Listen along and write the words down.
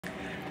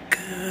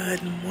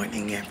Good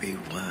morning,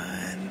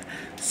 everyone.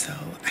 So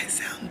I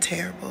sound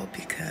terrible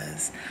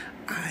because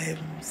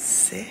I'm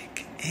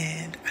sick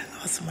and I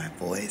lost my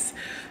voice.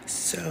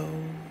 So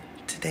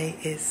today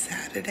is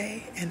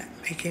Saturday and I'm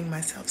making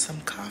myself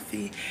some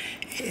coffee.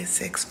 It is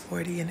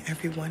 6:40 and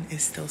everyone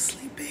is still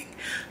sleeping.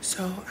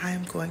 So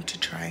I'm going to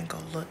try and go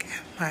look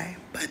at my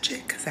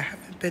budget because I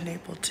haven't been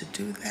able to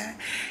do that.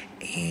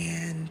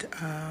 And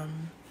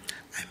I'm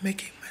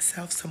making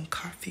myself some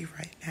coffee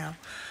right now.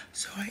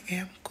 So I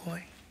am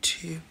going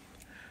to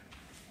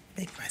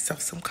make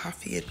myself some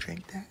coffee and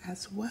drink that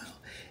as well.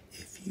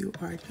 If you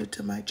are new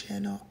to my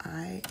channel,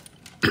 I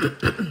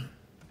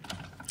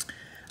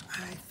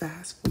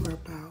fast for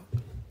about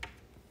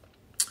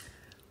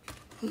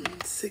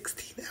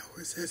 16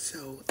 hours or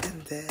so,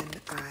 and then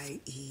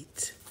I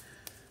eat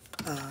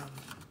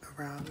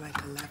around like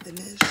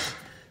 11ish.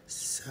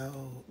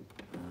 So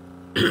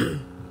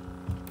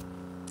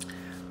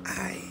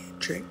I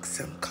drink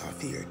some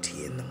coffee or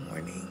tea in the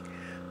morning.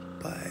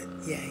 But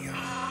yeah,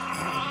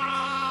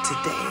 y'all,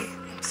 today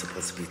I'm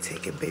supposed to be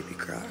taking baby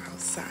girl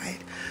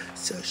outside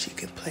so she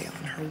can play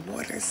on her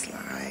water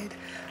slide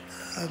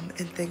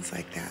and things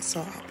like that. So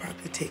I'll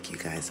probably take you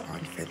guys on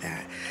for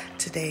that.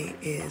 Today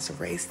is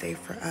race day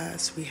for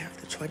us. We have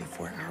the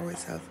 24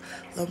 hours of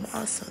Le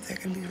Mans, so they're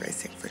going to be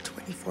racing for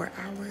 24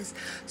 hours.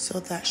 So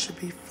that should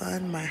be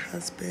fun. My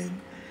husband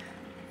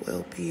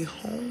will be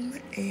home,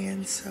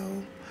 and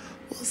so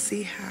we'll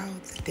see how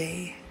the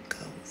day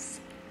goes.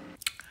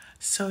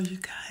 So you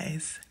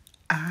guys,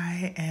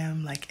 I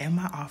am like in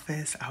my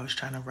office. I was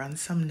trying to run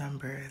some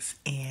numbers,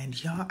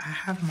 and y'all, I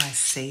have my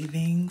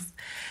savings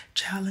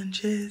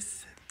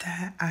challenges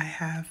that I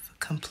have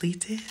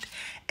completed,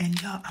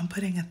 and y'all, I'm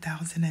putting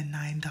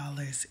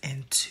 $1,009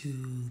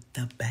 into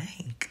the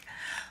bank.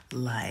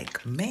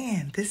 Like,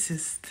 man, this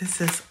is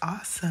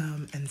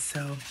awesome. And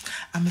so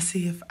I'm gonna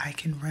see if I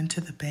can run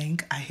to the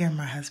bank. I hear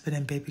my husband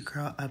and baby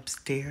girl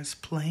upstairs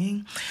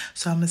playing,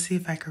 so I'm gonna see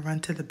if I can run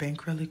to the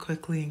bank really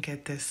quickly and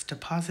get this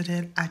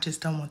deposited. I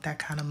just don't want that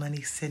kind of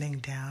money sitting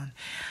down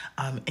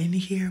in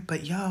here.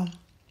 But y'all,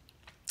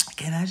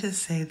 can I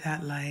just say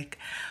that, like,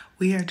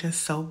 we are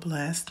just so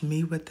blessed,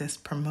 me with this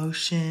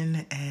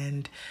promotion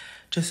and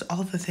just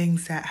all the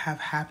things that have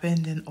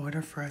happened in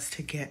order for us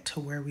to get to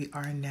where we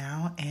are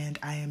now. And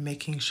I am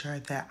making sure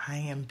that I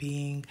am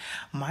being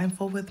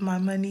mindful with my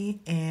money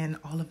and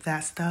all of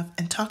that stuff.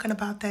 And talking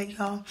about that,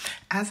 y'all,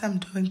 as I'm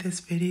doing this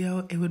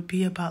video, it would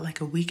be about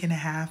like a week and a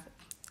half,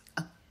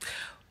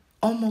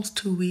 almost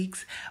 2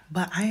 weeks,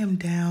 but I am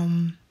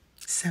down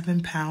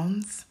 7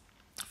 pounds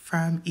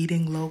from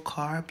eating low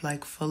carb,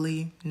 like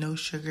fully no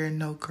sugar,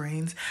 no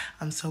grains.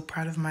 I'm so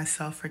proud of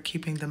myself for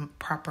keeping the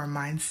proper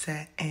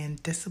mindset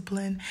and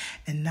discipline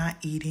and not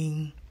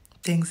eating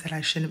things that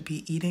I shouldn't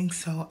be eating.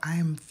 So I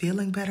am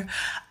feeling better.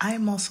 I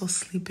am also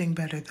sleeping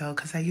better though,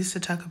 because I used to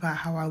talk about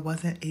how I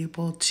wasn't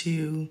able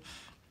to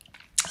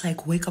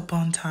like wake up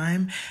on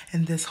time.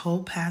 And this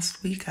whole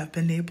past week, I've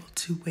been able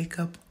to wake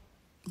up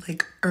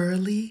like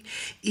early,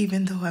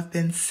 even though I've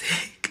been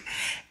sick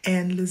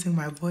and losing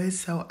my voice.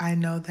 So I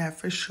know that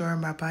for sure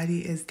my body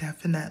is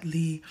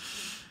definitely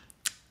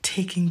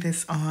taking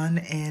this on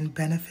and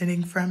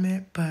benefiting from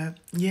it. But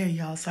yeah,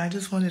 y'all, so I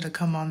just wanted to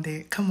come on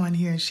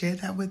here and share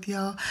that with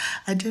y'all.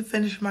 I did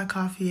finish my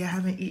coffee. I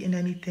haven't eaten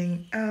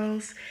anything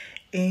else,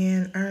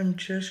 and I'm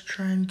just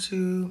trying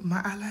to,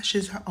 my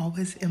eyelashes are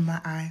always in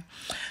my eye,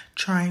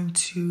 trying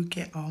to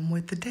get on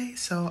with the day.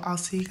 So I'll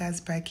see you guys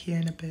back here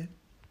in a bit.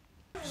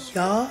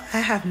 Y'all, I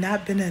have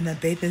not been in a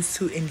bathing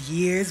suit in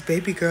years.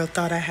 Baby girl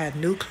thought I had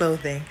new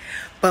clothing,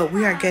 but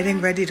we are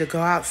getting ready to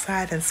go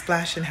outside and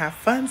splash and have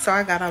fun. So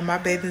I got on my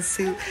bathing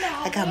suit.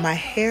 I got my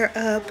hair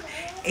up,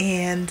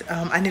 and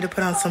I need to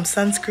put on some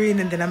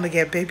sunscreen, and then I'm gonna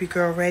get baby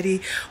girl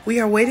ready.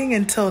 We are waiting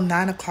until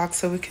 9 o'clock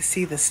so we can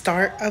see the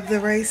start of the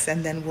race,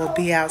 and then we'll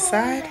be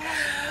outside.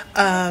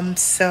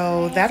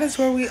 So that is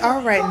where we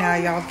are right now,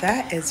 y'all.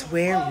 That is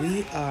where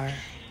we are.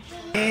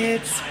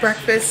 It's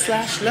breakfast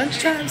 /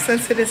 lunchtime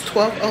since it is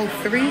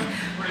 12:03.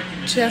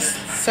 Just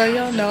so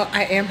y'all know,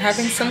 I am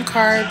having some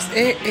carbs.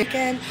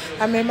 Again,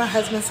 I made my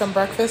husband some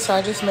breakfast, so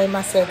I just made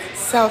myself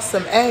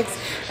some eggs,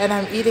 and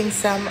I'm eating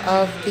some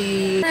of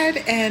the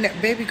bread, and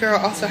baby girl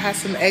also has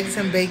some eggs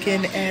and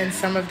bacon and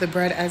some of the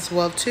bread as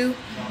well too.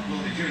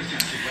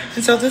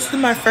 And so this is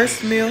my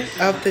first meal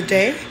of the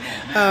day.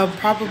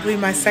 Probably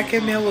my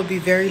second meal will be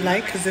very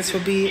light because this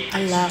will be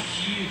a lot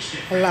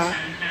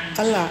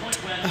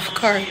of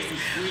carbs.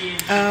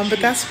 But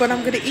that's what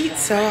I'm gonna eat,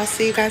 so I'll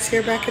see you guys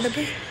here back in a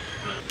bit.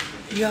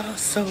 Y'all,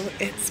 so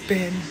it's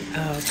been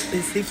a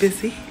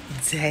busy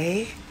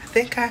day. I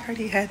think I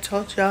already had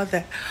told y'all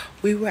that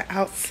we were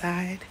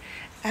outside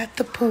at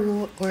the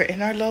pool, or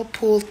in our little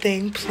pool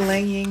thing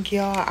playing,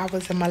 y'all. I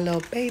was in my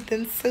little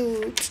bathing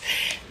suit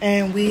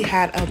and we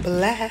had a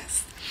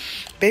blast.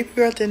 Baby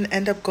girl didn't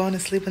end up going to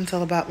sleep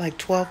until about like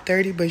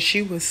 12:30, but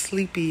she was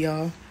sleepy,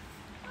 y'all.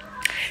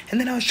 And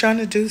then I was trying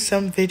to do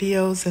some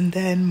videos, and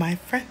then my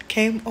friend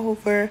came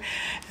over,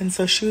 and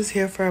so she was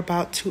here for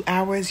about 2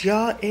 hours.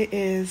 Y'all, it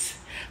is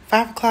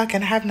 5 o'clock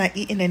and I have not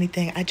eaten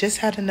anything. I just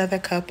had another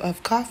cup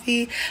of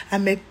coffee.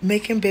 I'm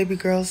making baby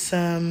girl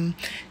some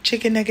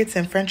chicken nuggets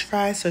and french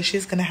fries, so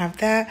she's going to have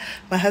that.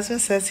 My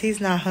husband says he's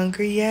not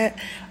hungry yet,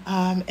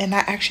 and I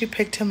actually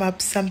picked him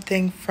up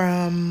something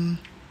from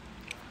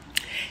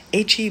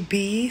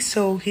HEB,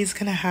 so he's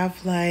going to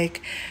have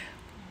like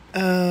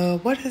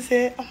what is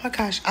it? Oh my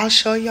gosh, I'll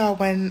show y'all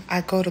when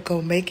I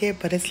go make it,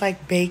 but it's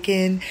like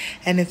bacon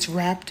and it's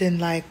wrapped in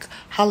like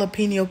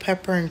jalapeno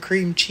pepper and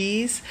cream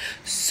cheese.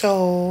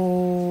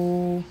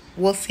 So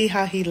we'll see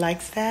how he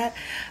likes that.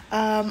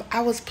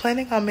 I was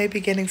planning on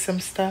maybe getting some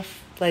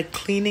stuff like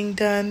cleaning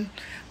done,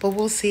 but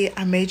we'll see.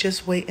 I may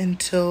just wait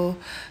until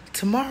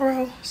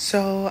tomorrow.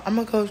 So I'm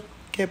gonna go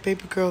get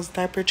baby girl's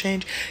diaper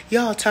change.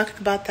 Y'all, talking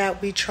about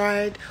that, we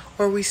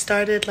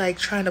started like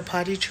trying to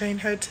potty train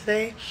her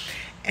today.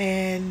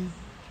 And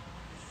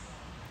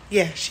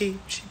yeah, she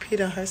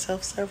peed on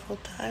herself several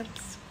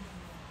times.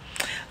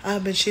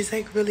 And she's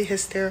like really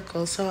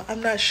hysterical. So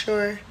I'm not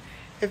sure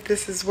if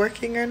this is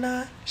working or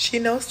not. She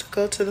knows to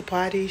go to the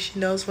potty. She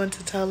knows when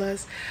to tell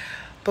us.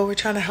 But we're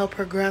trying to help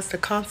her grasp the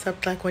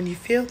concept, like when you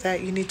feel that,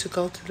 you need to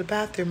go to the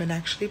bathroom and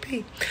actually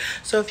pee.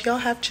 So if y'all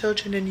have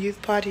children and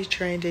youth potty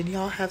trained and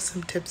y'all have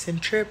some tips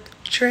and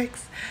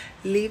tricks,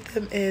 leave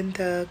them in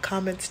the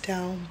comments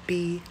down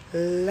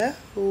below.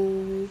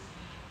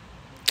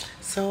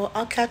 So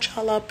I'll catch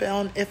y'all up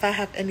on if I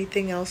have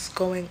anything else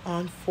going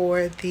on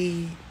for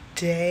the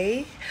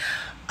day.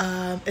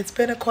 It's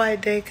been a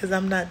quiet day because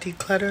I'm not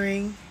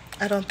decluttering,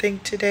 I don't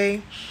think,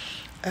 today.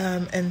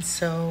 And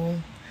so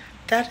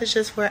that is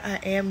just where I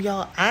am,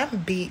 y'all. I'm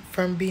beat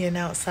from being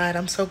outside.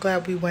 I'm so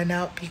glad we went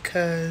out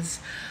because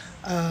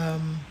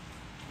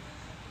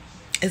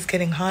it's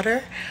getting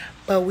hotter.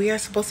 But we are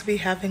supposed to be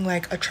having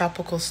like a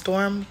tropical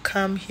storm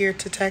come here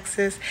to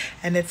Texas,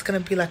 and it's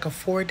going to be like a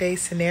 4-day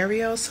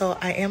scenario. So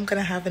I am going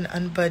to have an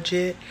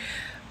unbudget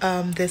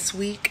this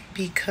week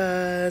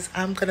because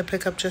I'm going to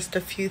pick up just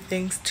a few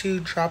things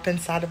to drop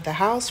inside of the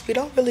house. We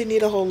don't really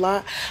need a whole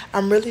lot.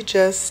 I'm really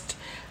just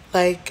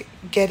like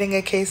getting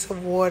a case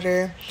of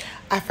water.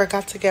 I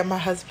forgot to get my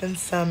husband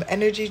some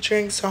energy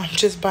drinks, so I'm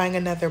just buying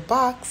another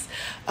box.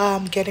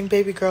 Getting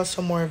baby girl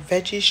some more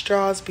veggie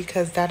straws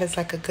because that is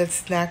like a good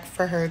snack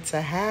for her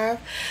to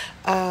have.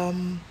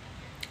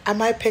 I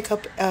might pick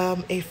up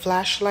a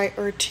flashlight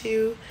or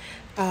two.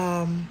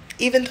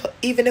 Even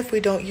if we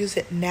don't use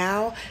it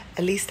now,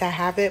 at least I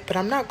have it. But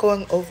I'm not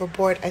going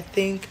overboard. I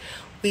think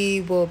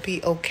we will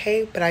be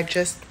okay, but I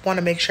just want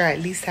to make sure I at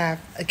least have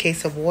a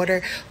case of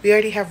water. We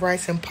already have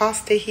rice and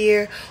pasta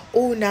here.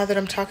 Oh, now that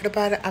I'm talking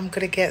about it, I'm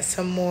gonna get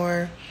some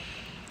more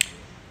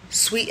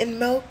sweetened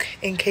milk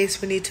in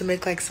case we need to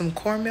make like some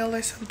cornmeal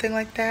or something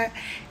like that.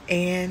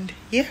 And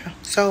yeah,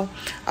 so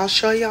I'll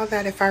show y'all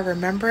that if I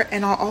remember,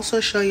 and I'll also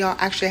show y'all,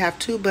 actually I have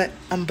two but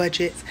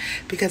budgets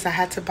because I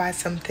had to buy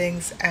some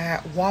things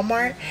at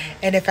Walmart,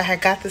 and if I had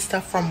got the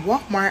stuff from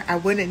Walmart, I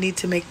wouldn't need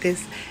to make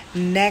this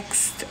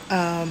next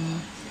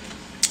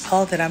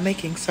haul that I'm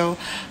making. So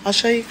I'll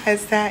show you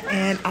guys that,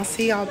 and I'll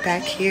see y'all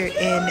back here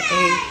in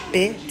a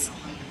bit.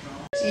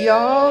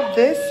 Y'all,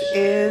 this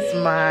is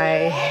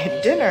my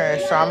dinner.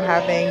 So I'm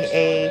having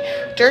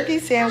a turkey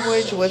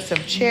sandwich with some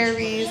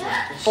cherries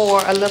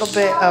for a little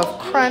bit of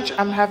crunch.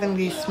 I'm having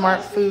these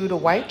Smart Food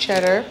white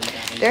cheddar.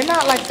 They're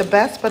not like the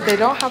best, but they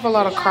don't have a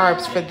lot of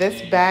carbs. For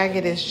this bag,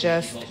 it is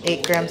just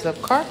 8 grams of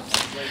carbs.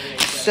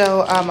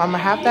 So I'm gonna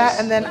have that,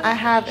 and then I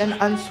have an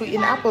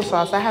unsweetened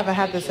applesauce. I haven't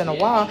had this in a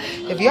while.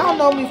 If y'all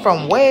know me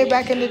from way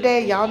back in the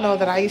day, y'all know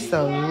that I used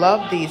to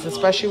love these,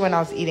 especially when I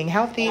was eating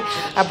healthy.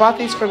 I bought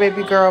these for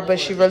baby girl, but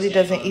she really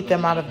doesn't eat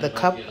them out of the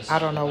cup. I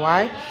don't know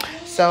why.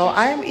 So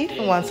I am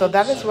eating one. So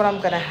that is what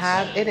I'm gonna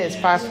have. It is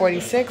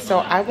 5:46, so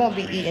I won't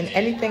be eating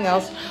anything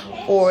else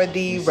for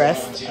the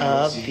rest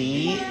of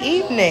the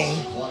evening.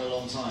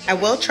 I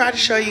will try to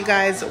show you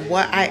guys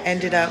what I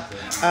ended up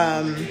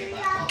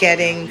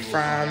getting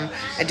from,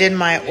 I did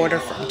my order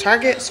from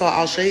Target, so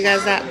I'll show you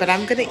guys that, but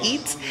I'm gonna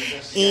eat.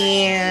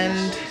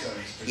 And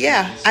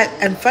yeah,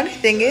 and funny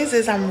thing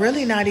is I'm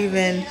really not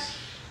even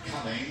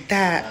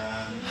that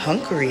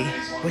hungry,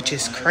 which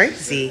is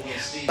crazy,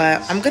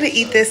 but I'm gonna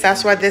eat this.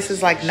 That's why this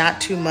is like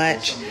not too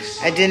much.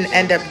 I didn't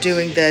end up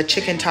doing the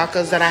chicken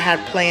tacos that I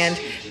had planned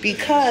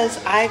because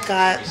I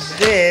got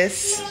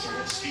this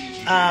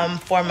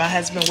for my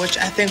husband, which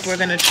I think we're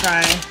gonna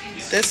try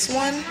this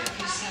one.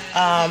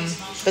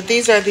 But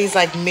these are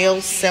like meal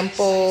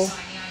simple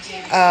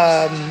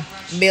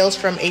meals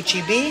from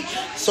HEB.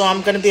 So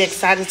I'm going to be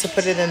excited to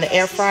put it in the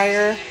air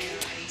fryer.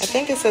 I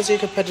think it says you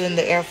can put it in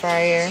the air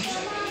fryer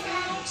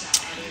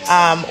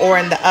or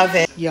in the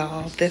oven.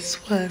 Y'all,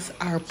 this was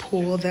our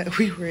pool that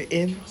we were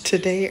in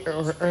today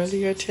or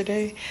earlier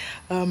today.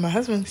 My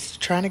husband's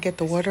trying to get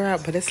the water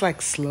out, but it's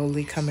like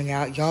slowly coming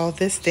out. Y'all,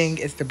 this thing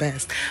is the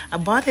best. I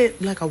bought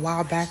it like a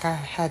while back. I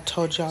had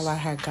told y'all I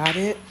had got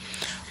it.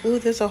 Ooh,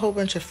 there's a whole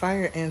bunch of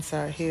fire ants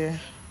out here.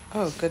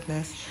 Oh,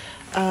 goodness.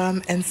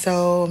 And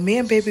so me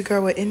and baby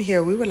girl were in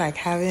here. We were like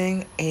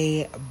having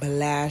a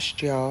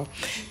blast, y'all.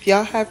 If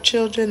y'all have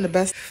children, the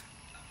best,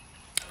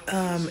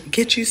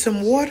 get you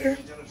some water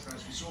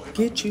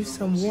get you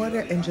some water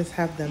and just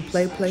have them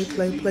play.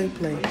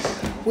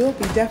 We'll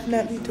be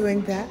definitely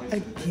doing that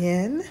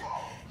again,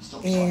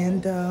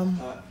 and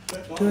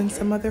doing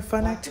some other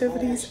fun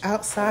activities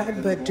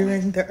outside, but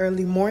during the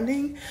early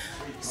morning,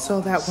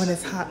 so that when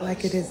it's hot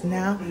like it is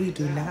now, we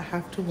do not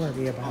have to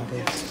worry about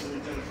it.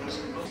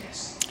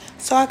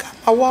 So I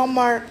got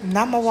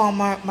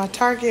my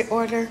Target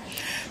order.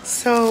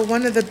 So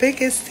one of the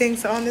biggest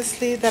things,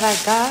 honestly, that I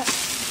got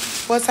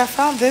was I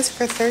found this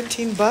for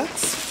 13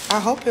 bucks. I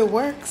hope it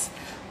works,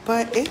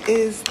 but it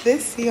is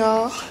this,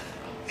 y'all.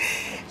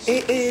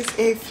 It is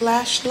a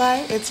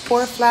flashlight. It's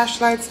 4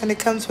 flashlights, and it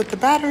comes with the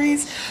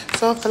batteries.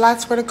 So if the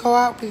lights were to go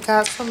out, we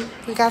got some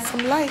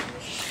light.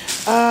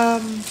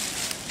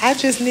 I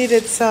just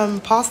needed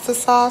some pasta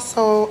sauce,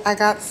 so I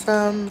got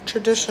some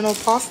traditional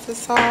pasta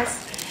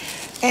sauce.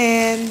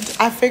 And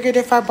I figured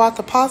if I bought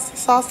the pasta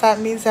sauce, that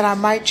means that I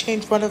might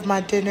change one of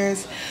my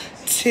dinners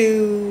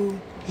to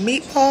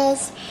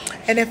meatballs.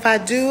 And if I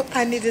do,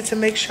 I needed to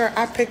make sure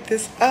I picked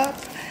this up,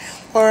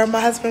 or my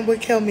husband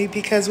would kill me,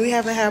 because we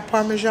haven't had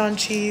Parmesan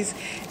cheese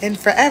in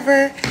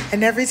forever.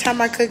 And every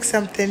time I cook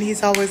something,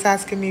 he's always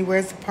asking me,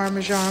 where's the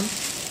Parmesan?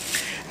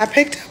 I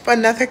picked up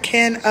another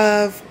can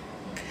of,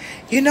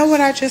 you know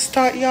what I just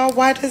thought, y'all?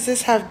 Why does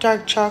this have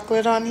dark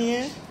chocolate on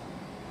here?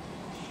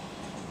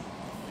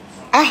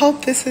 I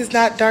hope this is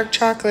not dark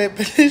chocolate,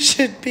 but it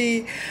should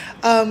be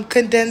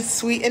condensed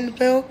sweetened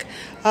milk.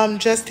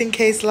 Just in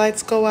case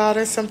lights go out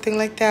or something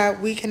like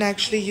that, we can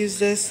actually use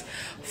this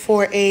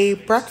for a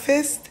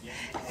breakfast,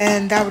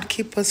 and that would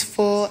keep us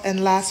full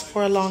and last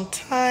for a long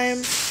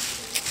time.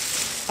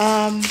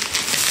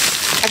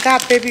 I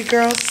got baby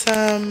girl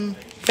some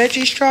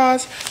veggie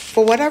straws.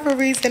 For whatever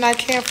reason, I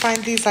can't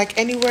find these like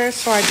anywhere,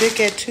 so I did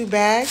get 2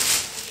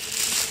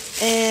 bags.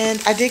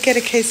 And I did get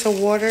a case of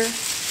water,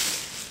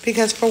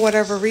 because for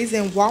whatever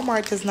reason,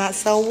 Walmart does not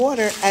sell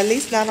water, at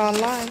least not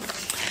online.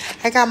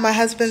 I got my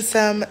husband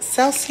some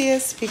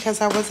Celsius,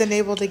 because I wasn't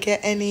able to get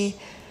any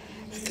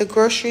at the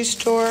grocery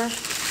store,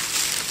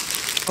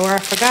 or I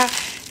forgot.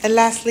 And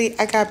lastly,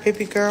 I got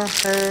baby girl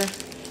her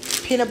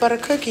peanut butter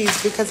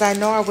cookies, because I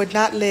know I would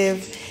not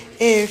live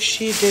if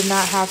she did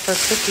not have her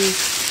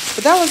cookies.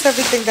 But that was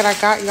everything that I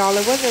got, y'all.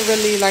 It wasn't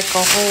really like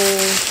a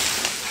whole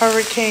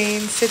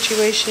hurricane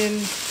situation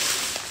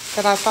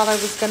that I thought I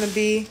was going to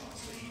be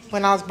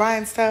when I was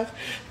buying stuff,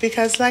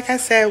 because like I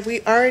said,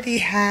 we already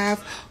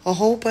have a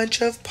whole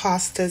bunch of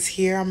pastas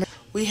here.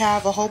 We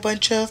have a whole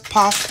bunch of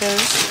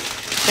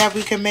pastas that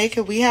we can make,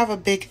 and we have a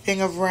big thing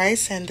of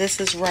rice, and this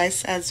is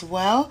rice as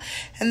well.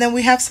 And then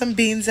we have some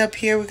beans up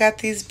here. We got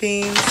these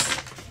beans.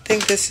 I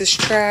think this is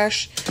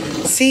trash.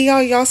 See,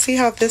 y'all see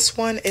how this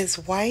one is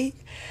white?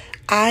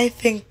 I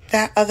think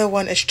that other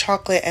one is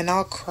chocolate, and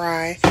I'll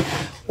cry.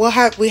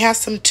 We have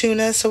some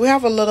tuna, so we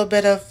have a little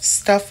bit of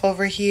stuff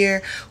over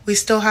here. We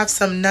still have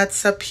some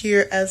nuts up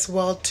here as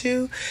well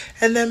too.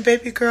 And then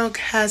baby girl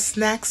has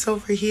snacks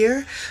over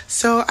here.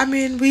 So I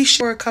mean, we should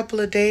for a couple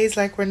of days,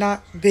 like we're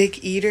not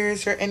big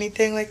eaters or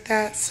anything like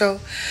that. So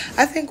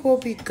I think we'll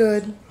be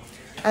good,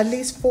 at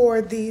least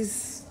for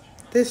this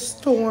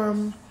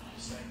storm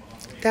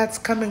that's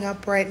coming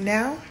up right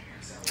now.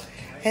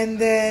 And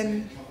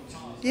then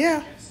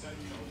yeah.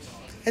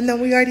 And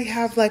then we already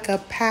have like a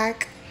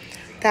pack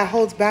that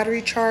holds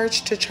battery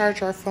charge to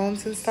charge our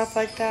phones and stuff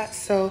like that.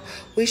 So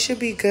we should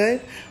be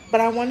good. But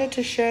I wanted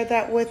to share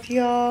that with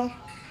y'all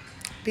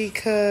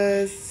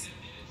because,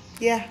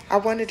 yeah, I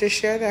wanted to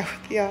share that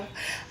with y'all.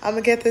 I'm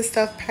going to get this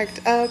stuff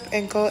packed up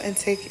and go and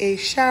take a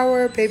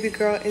shower. Baby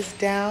girl is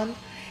down.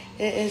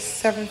 It is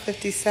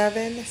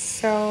 7:57.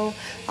 So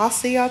I'll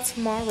see y'all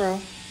tomorrow.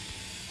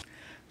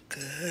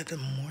 Good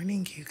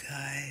morning, you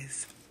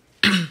guys.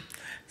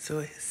 So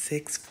it's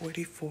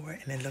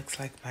 6:44, and it looks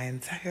like my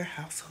entire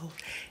household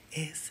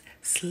is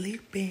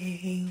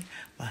sleeping.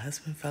 My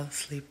husband fell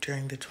asleep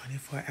during the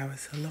 24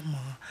 hours of Le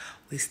Mans.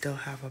 We still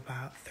have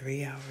about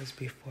 3 hours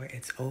before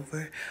it's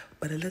over,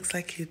 but it looks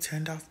like he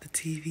turned off the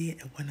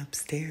TV and went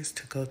upstairs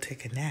to go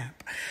take a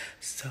nap.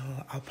 So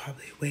I'll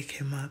probably wake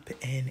him up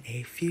in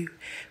a few.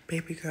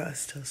 Baby girl is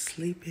still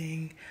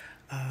sleeping.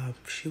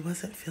 She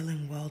wasn't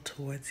feeling well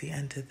towards the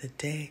end of the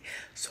day,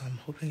 so I'm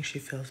hoping she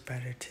feels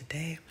better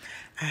today.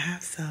 I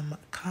have some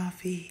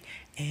coffee,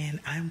 and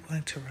I'm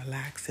going to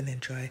relax and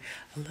enjoy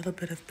a little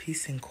bit of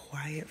peace and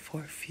quiet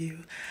for a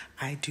few.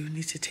 I do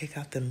need to take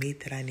out the meat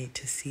that I need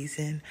to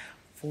season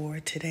for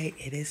today.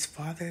 It is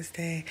Father's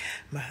Day.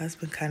 My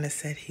husband kind of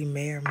said he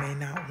may or may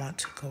not want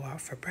to go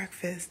out for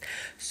breakfast,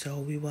 so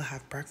we will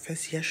have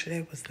breakfast.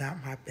 Yesterday was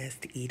not my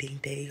best eating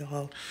day,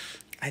 y'all.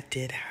 I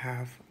did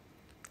have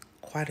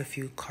quite a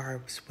few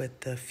carbs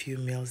with the few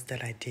meals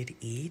that I did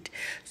eat.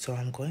 So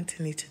I'm going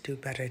to need to do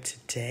better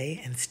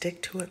today and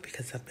stick to it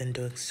because I've been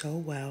doing so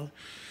well.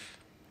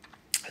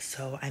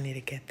 So I need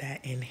to get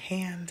that in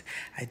hand.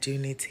 I do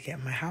need to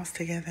get my house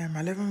together.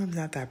 My living room's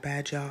not that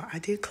bad, y'all. I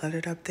did clutter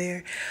it up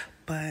there,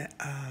 but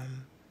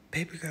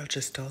baby girl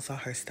just stole all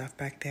her stuff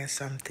back there.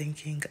 So I'm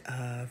thinking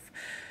of,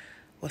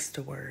 what's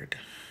the word?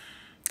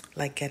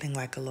 Like getting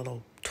like a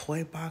little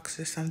toy box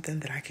or something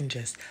that I can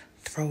just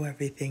throw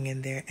everything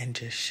in there and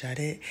just shut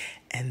it,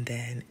 and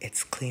then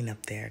it's clean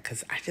up there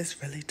because I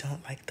just really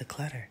don't like the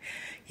clutter.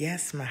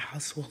 Yes, my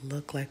house will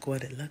look like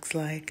what it looks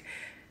like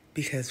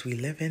because we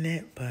live in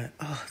it, but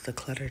the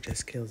clutter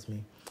just kills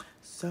me.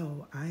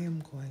 So I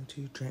am going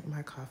to drink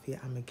my coffee.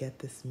 I'm going to get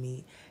this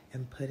meat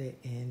and put it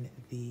in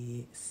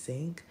the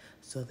sink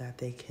so that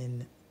they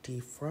can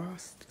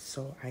defrost,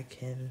 so I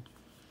can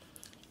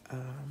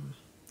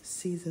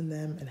season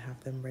them and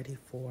have them ready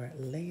for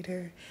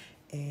later.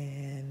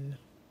 And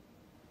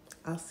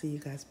I'll see you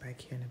guys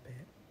back here in a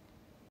bit.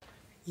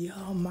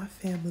 Y'all, my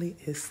family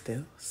is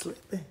still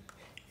sleeping.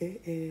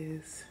 It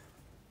is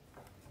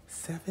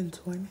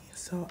 7:20,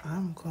 so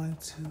I'm going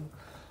to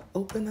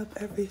open up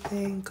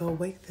everything, go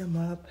wake them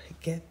up,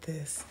 get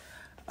this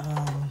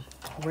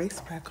race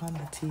back on the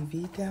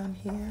TV down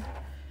here,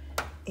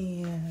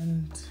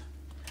 and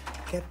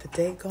get the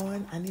day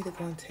going. I need to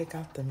go and take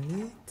out the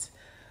meat,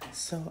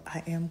 so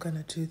I am going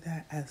to do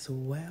that as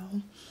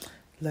well.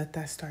 Let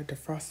that start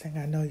defrosting.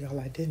 I know, y'all,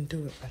 I didn't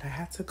do it, but I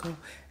had to go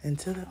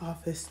into the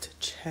office to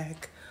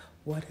check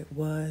what it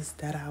was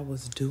that I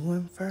was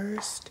doing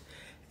first,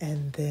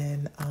 and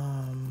then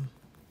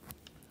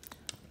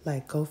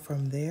go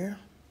from there.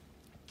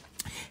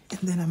 And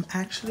then I'm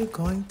actually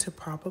going to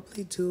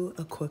probably do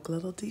a quick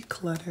little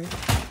declutter,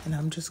 and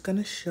I'm just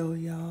gonna show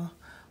y'all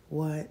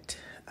what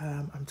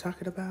I'm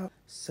talking about.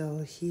 So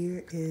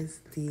here is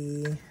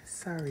the,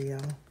 sorry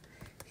y'all,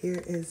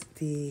 here is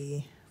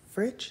the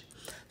fridge.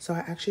 So I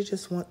actually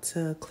just want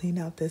to clean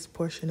out this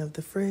portion of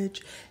the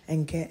fridge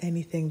and get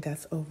anything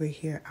that's over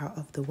here out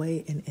of the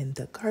way and in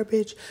the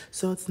garbage,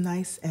 so it's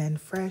nice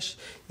and fresh.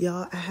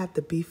 Y'all, I had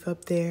the beef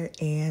up there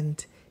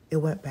and it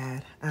went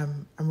bad.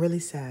 I'm really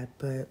sad,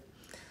 but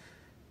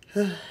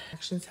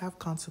actions have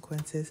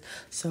consequences.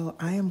 So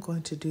I am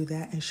going to do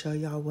that and show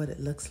y'all what it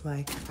looks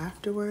like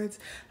afterwards.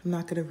 I'm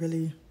not going to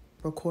really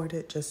record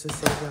it just to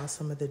save y'all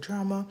some of the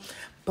drama,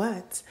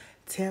 but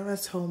Tara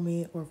told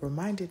me or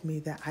reminded me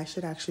that I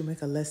should actually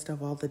make a list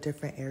of all the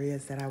different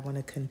areas that I want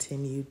to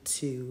continue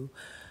to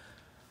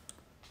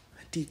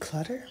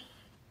declutter.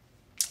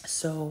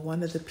 So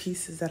one of the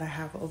pieces that I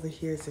have over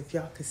here is, if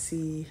y'all could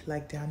see,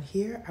 like down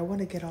here, I want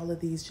to get all of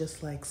these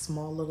just like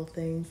small little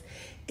things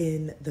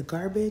in the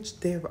garbage.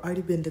 They've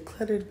already been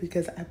decluttered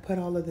because I put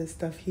all of this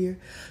stuff here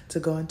to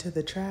go into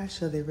the trash,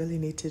 so they really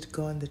need to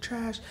go in the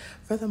trash.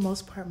 For the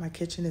most part, my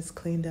kitchen is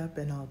cleaned up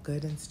and all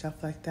good and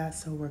stuff like that,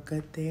 so we're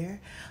good there.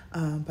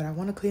 But I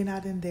want to clean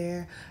out in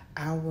there.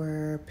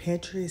 Our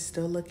pantry is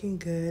still looking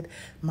good.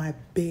 My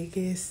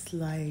biggest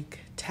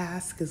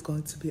task is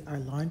going to be our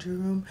laundry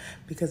room,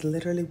 because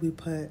literally we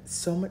put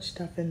so much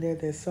stuff in there.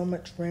 There's so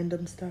much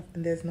random stuff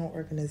and there's no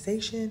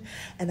organization.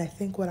 And I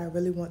think what I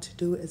really want to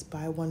do is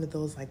buy one of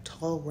those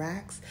tall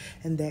racks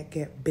and that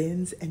get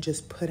bins and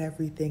just put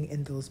everything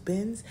in those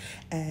bins.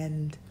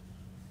 And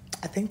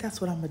I think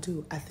that's what I'm gonna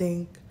do. I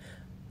think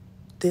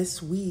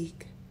this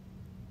week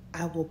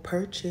I will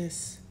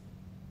purchase,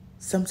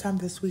 sometime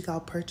this week I'll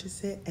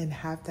purchase it and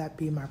have that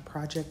be my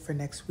project for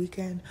next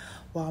weekend.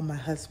 While my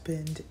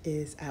husband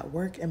is at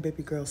work and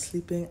baby girl's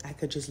sleeping, I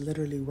could just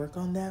literally work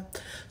on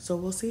that. So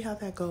we'll see how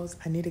that goes.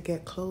 I need to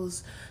get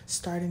clothes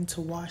starting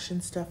to wash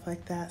and stuff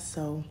like that.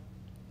 So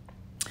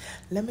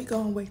let me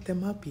go and wake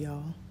them up,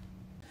 y'all.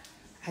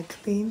 I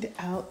cleaned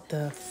out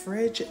the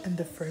fridge and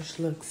the fridge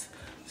looks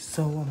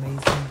so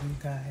amazing, you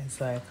guys.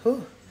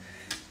 Whew.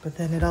 But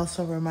then it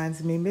also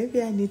reminds me,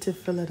 maybe I need to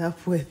fill it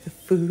up with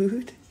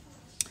food.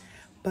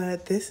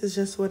 But this is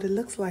just what it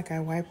looks like. I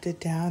wiped it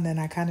down and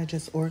I kind of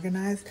just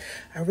organized.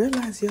 I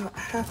realized, y'all, I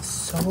have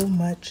so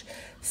much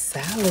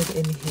salad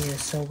in here.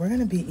 So we're going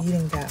to be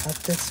eating that up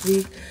this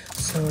week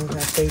so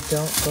that they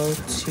don't go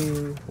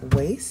to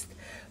waste.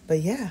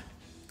 But yeah,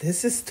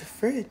 this is the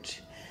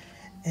fridge.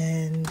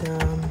 And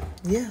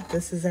yeah,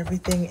 this is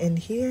everything in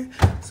here.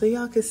 So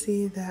y'all can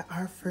see that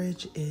our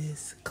fridge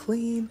is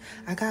clean.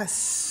 I got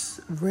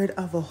rid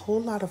of a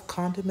whole lot of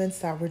condiments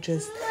that were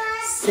just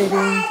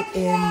sitting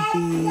in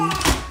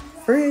the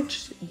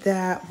fridge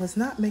that was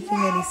not making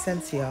any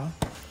sense, y'all.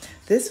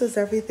 This was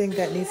everything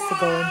that needs to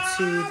go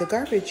into the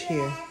garbage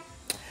here.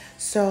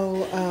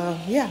 So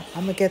yeah,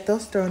 I'm gonna get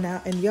those thrown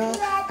out. And y'all,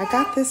 I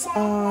got this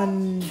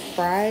on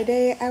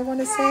Friday, I want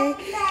to say,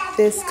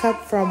 this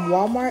cup from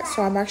Walmart.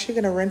 So I'm actually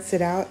gonna rinse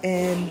it out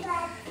and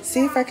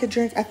see if I could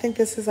drink. I think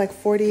this is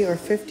 40 or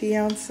 50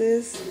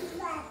 ounces.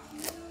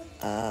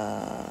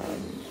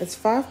 It's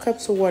 5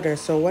 cups of water,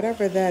 so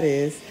whatever that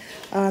is.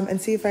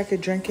 And see if I could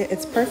drink it.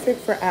 It's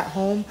perfect for at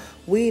home.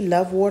 We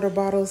love water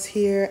bottles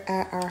here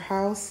at our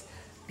house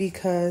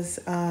because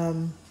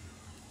I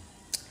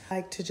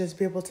like to just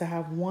be able to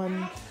have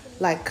one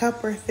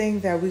cup or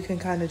thing that we can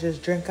kind of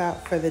just drink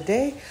out for the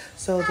day.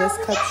 So this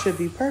cup should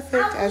be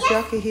perfect. As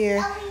y'all can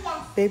hear,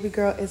 baby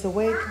girl is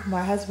awake.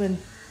 My husband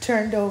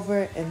turned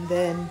over, and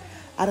then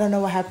I don't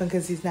know what happened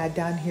because he's not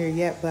down here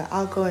yet, but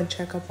I'll go and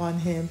check up on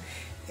him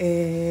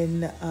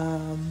in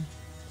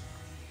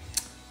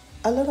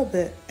a little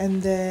bit.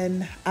 And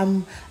then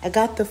I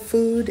got the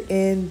food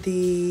in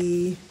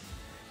the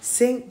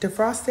sink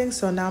defrosting,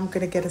 so now I'm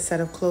gonna get a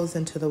set of clothes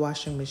into the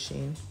washing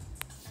machine.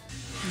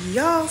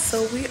 Y'all,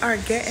 so we are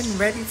getting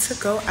ready to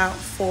go out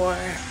for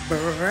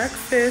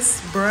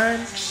breakfast,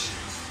 brunch.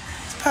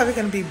 It's probably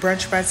gonna be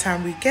brunch by the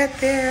time we get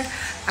there.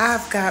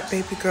 I've got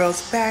baby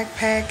girl's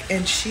backpack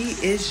and she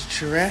is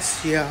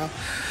dressed, y'all.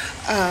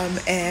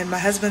 And my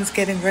husband's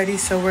getting ready,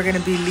 so we're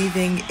gonna be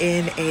leaving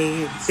in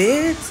a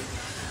bit.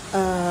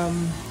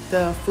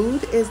 The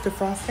food is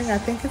defrosting. I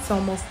think it's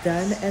almost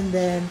done. And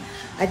then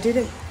I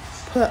didn't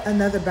put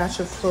another batch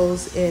of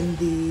clothes in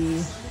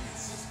the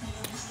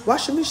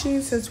washing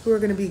machine since we're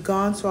gonna be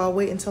gone, so I'll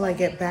wait until I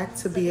get back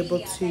to be able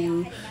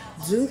to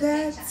do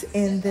that.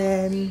 And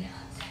then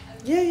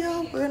yeah,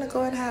 y'all, we're gonna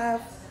go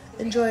and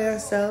enjoy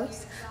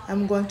ourselves.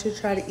 I'm going to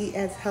try to eat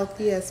as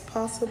healthy as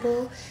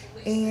possible,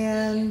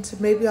 and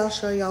maybe I'll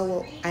show y'all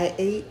what I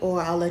ate,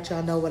 or I'll let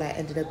y'all know what I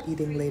ended up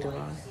eating later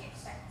on.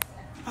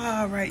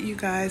 All right, you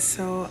guys,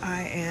 so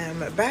I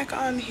am back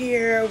on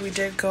here. We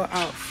did go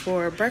out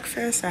for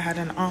breakfast. I had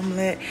an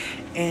omelet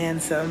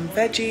and some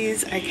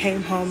veggies. I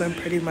came home and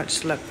pretty much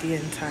slept the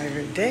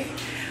entire day.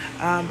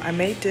 I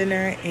made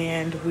dinner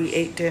and we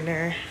ate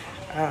dinner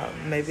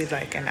maybe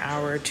like an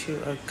hour or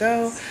two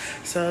ago.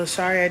 So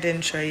sorry I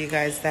didn't show you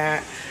guys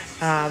that.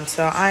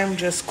 So I'm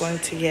just going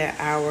to get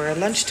our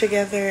lunch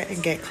together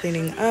and get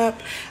cleaning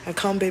up. I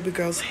combed baby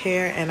girl's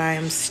hair and I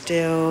am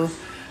still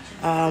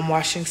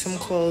washing some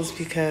clothes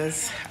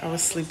because I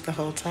was asleep the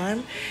whole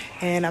time.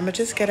 And I'm gonna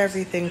just get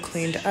everything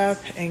cleaned up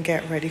and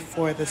get ready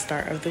for the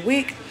start of the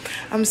week.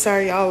 I'm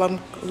sorry y'all,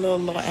 I'm a little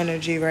low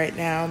energy right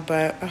now,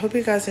 but I hope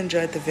you guys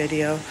enjoyed the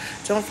video.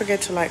 Don't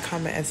forget to like,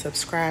 comment, and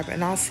subscribe,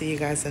 and I'll see you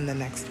guys in the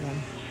next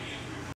one.